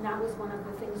add, I mean, that was one of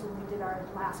the things when we did our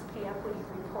last pay equity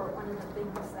report, one of the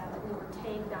things that we were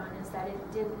tagged on is that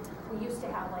we used to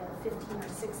have like a 15 or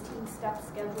 16 step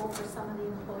schedule for some of the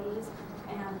employees,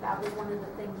 and that was one of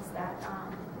the things that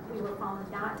we were found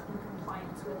not in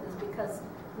compliance with, is because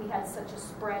we had such a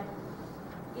spread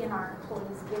in our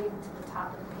employees getting to the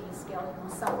top of the pay scale. You know,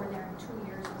 some were there in 2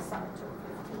 years and some it took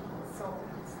 15. So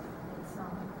it's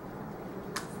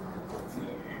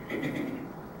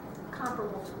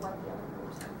comparable to what the other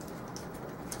groups are.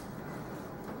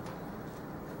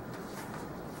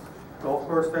 Golf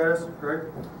course status, Greg?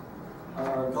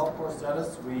 Golf course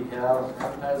status, we have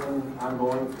advertising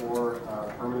ongoing for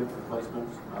permanent replacement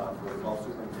for the golf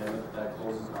superintendent. That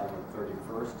closes on the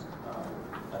 31st.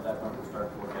 At that point, we'll start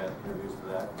to look at interviews for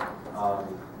that.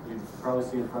 You probably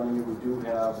see in front of you, we do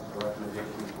have a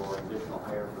recommendation for additional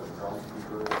hire for the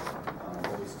groundskeeper,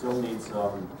 but we still need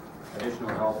some additional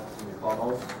help in the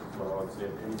clubhouse. So I would say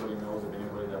if anybody knows of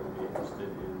anybody that would be interested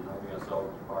in helping us out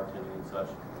with bartending and such,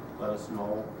 let us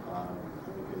know.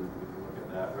 We can look at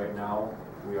that. Right now,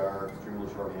 we are extremely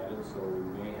short-handed, so we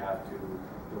may have to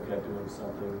look at doing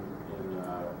something in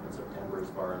September as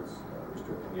far as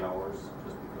restricting the hours,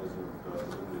 just because of the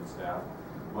limited staff.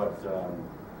 But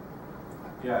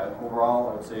yeah, overall,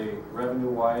 I would say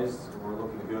revenue-wise, we're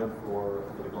looking good for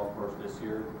the golf course this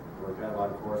year. We're kind of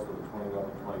on course with the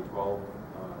 2011-2012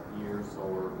 years, so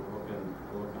we're looking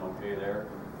okay there.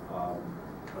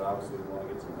 But obviously, we want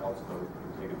to get some help so we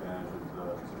can take advantage of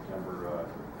the September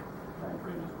time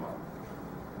frame as well.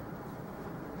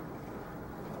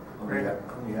 How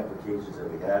many applications have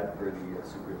we had for the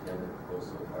superintendent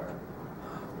post so far?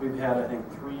 We've had, I think,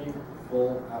 3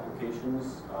 full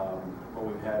applications, but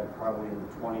we've had probably in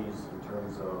the 20s in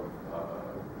terms of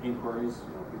inquiries,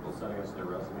 people sending us their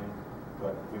resume.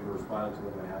 But we've responded to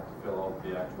them and have to fill out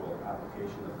the actual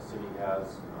application that the city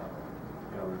has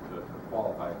in order to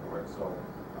qualify for it. So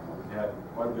we've had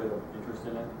quite a bit of interest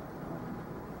in it.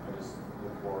 I just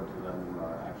look forward to them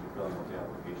actually filling out the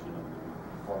application and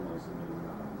formally submitting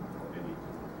what they need to.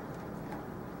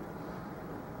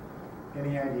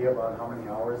 Any idea about how many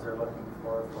hours they're looking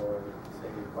for say,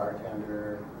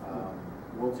 bartender?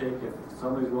 We'll take, if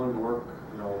somebody's willing to work,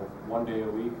 1 day a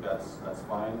week, that's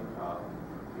fine.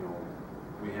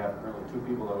 We have currently 2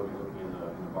 people that will be looking in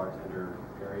the bartender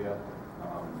area.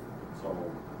 So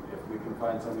if we can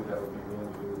find somebody that would be willing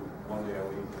to do 1 day a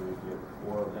week and we get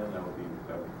 4 of them, that would be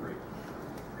great.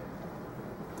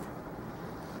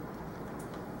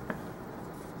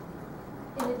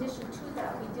 In addition to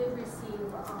that, we did receive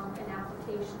an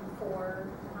application for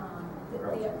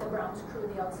the grounds crew,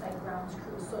 the outside grounds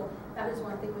crew. So that is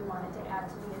one thing we wanted to add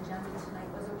to the agenda tonight,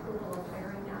 was approval of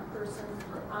hiring that person.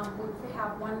 we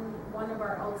have one of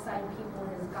our outside people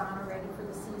has gone already for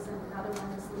the season, another one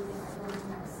is leaving, I believe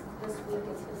this week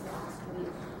is his last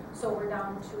week. So we're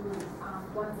down to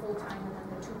one full-time and then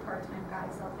the 2 part-time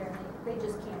guys out there, and they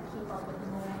just can't keep up with the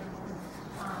mowing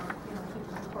and,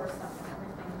 keeping the course up and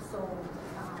everything. So,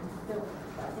 Bill,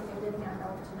 I think I did hand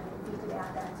out tonight, if you could add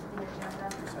that to the agenda.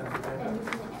 And you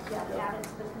can add it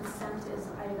to the consent is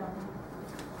item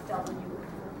W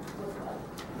with what?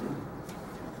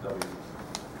 W.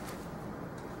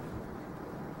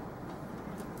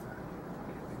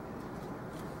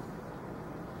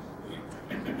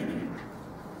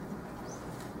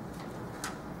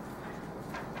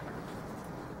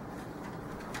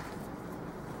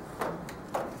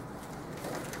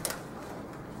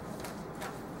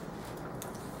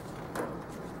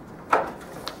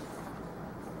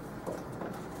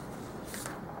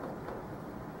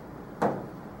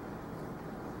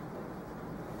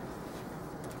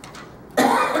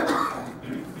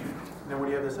 Then what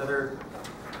do you have this other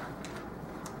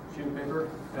sheet of paper?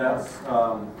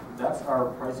 That's our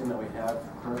pricing that we have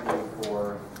currently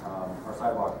for our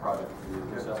sidewalk project,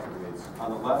 the assessment rates.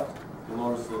 On the left, you'll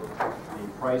notice that the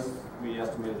price we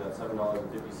estimated at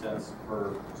 $7.50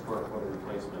 per square foot of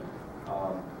replacement.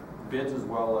 Bids as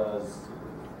well as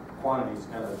quantities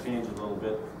kind of changed a little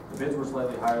bit. The bids were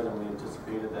slightly higher than we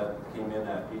anticipated. That came in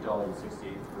at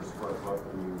 $8.68 per square foot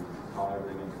when you count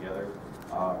everything in together.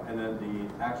 And then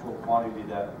the actual quantity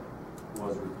that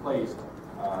was replaced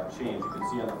changed. You can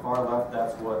see on the far left,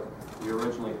 that's what we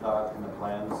originally thought in the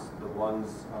plans. The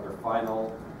ones under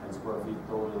final and square feet,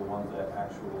 those are the ones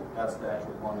that's the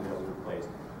actual quantity that was replaced.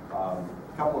 A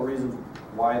couple of reasons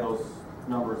why those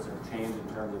numbers have changed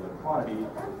in terms of the quantity.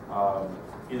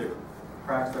 Either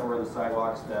cracks that were in the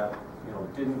sidewalks that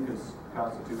didn't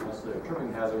constitute necessarily a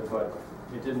tripping hazard, but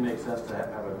it didn't make sense to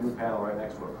have a new panel right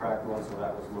next to a cracked one, so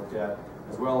that was looked at.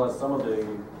 As well as some of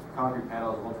the concrete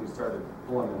panels, once we started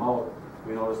pulling them out,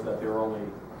 we noticed that they were only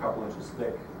a couple inches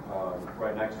thick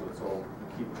right next to it. So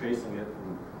you keep chasing it,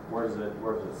 and where does it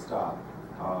stop?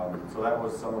 So that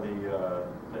was some of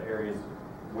the areas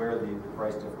where the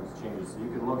price difference changes. So you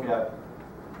can look at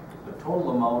the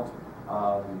total amount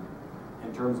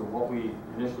in terms of what we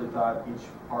initially thought each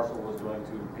parcel was going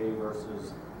to pay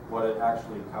versus what it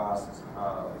actually costs,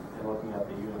 and looking at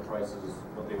the unit prices,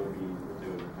 what they would be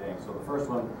paying. So the first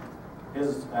one,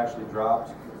 his actually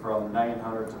dropped from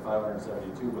 $900 to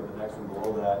 $572, but the next one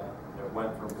below that, it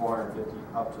went from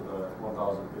 $450 up to the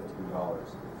 $1,015.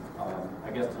 I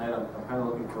guess tonight I'm kind of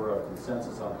looking for a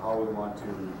consensus on how we want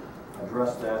to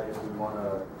address that. If we want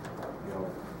to,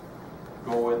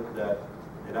 go with that,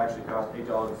 it actually cost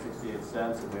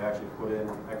 $8.68, and we actually put in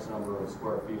X number of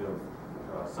square feet of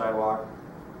sidewalk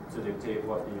to dictate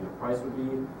what the unit price would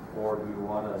be, or do we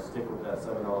want to stick with that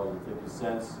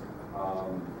 $7.50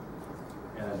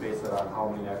 and then base it on how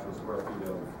many actual square feet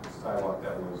of sidewalk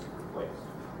that was replaced?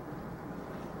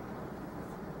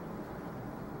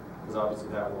 Because obviously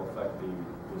that will affect the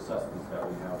assessments that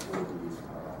we have for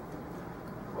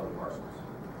the parcels.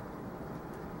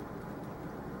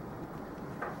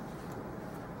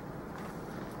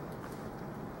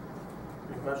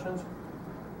 Any questions?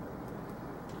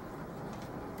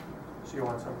 So you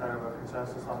want some kind of a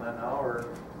consensus on that now, or?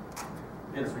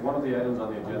 It's one of the items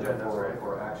on the agenda Right.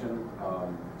 for action.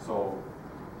 So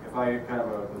if I kind of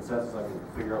a consensus, I can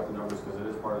figure out the numbers, because it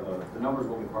is part of the numbers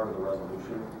will be part of the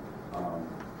resolution.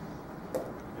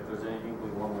 If there's any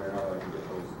inkling one way or another, I can get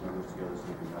those numbers together so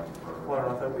we can have it for. Well, I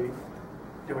don't know if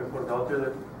can we put it out there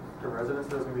that the residents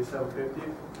says it's gonna be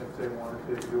 $750 if they wanted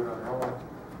to do it on their own?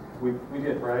 We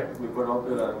did, Right. We put out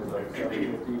there that it was like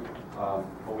 $750,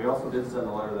 but we also did send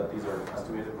a letter that these are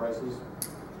estimated prices,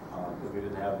 because we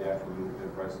didn't have the actual unit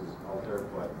bid prices out there,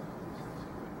 but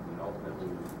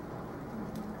ultimately,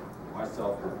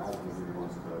 myself and ultimately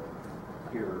wants to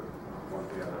hear, once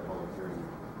we have that public hearing,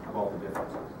 about the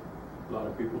differences. A lot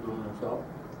of people doing themselves.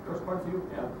 There was quite a few,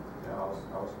 yeah, I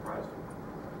was surprised.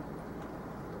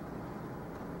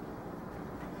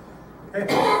 Okay,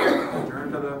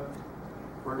 adjourn to the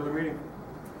regular meeting.